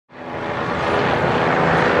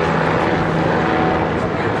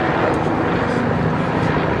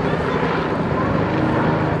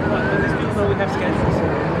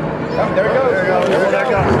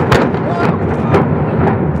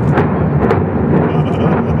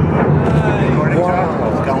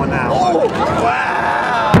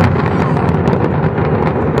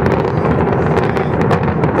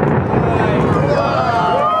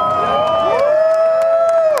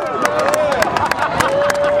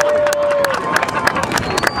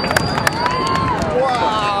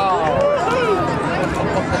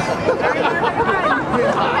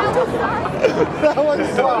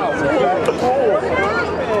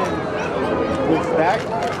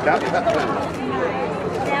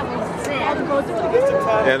That was sick.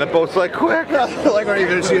 Yeah, the boat's like quick. Like, are you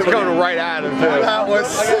gonna see it? It's coming right at him too. That was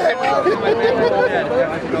sick.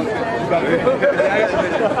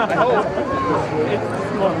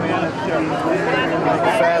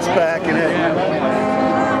 Fast backing it.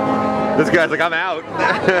 This guy's like, I'm out.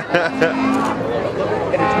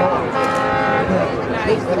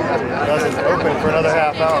 Doesn't open for another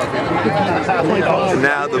half hour.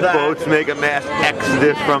 Now the boats make a mass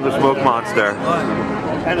exodus from the smoke monster.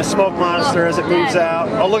 And the smoke monster as it moves out.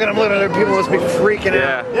 Oh, look at him, look at them. People must be freaking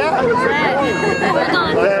out. Yeah.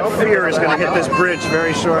 That fear is going to hit this bridge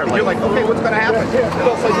very shortly. You're like, okay, what's going to happen? And it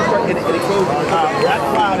goes that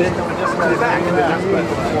cloud into it just right back.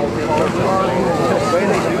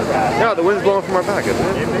 No, the wind's blowing from our back, isn't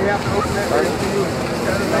it? If they have to open that right to you, it's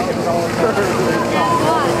got to make it all.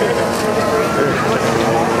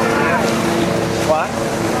 What?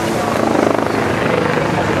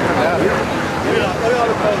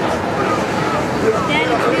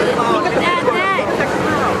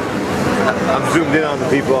 I'm zoomed in on the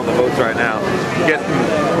people on the boats right now.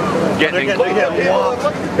 Getting Oh,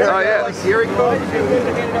 yeah. Here it goes. This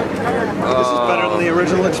is better than the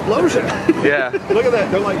original explosion. Yeah. Look at that.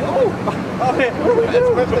 They're like, oh, especially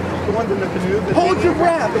the ones in the canoe. Hold your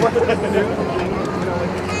breath. The ones in the canoe.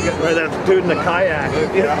 Or that dude in the kayak.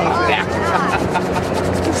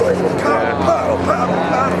 It's like, paddle, paddle,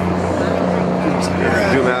 paddle.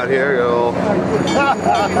 Zoom out here, go.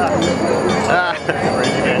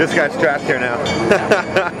 This guy's trapped here now.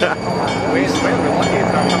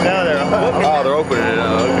 Now they're Oh, they're opening it.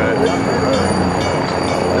 Oh, okay.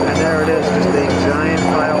 And there it is, just a giant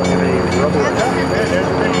pile of rubber. And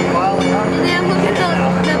then look at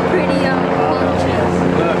the pretty vultures.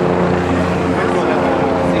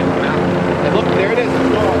 Look, there it is.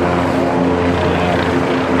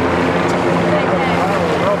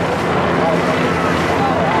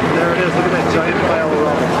 There it is, look at that giant pile of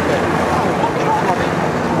rubber.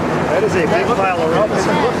 That is a big pile of rubber.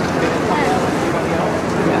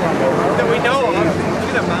 That we know of. Look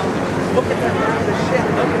at that mountain. Look at that mountain of shit.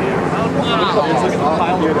 Look at it. Wow. Look at the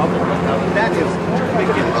pile of rubber. That is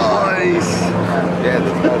Nice. Yeah,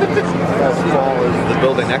 that's small as the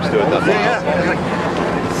building next to it. That's Yeah, like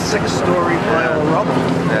 6-story pile of rubber.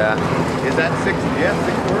 Yeah. Is that 6? Yeah,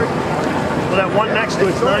 6 stories. Well, that one next to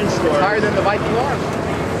it's 9 stories. Higher than the Viking Arms.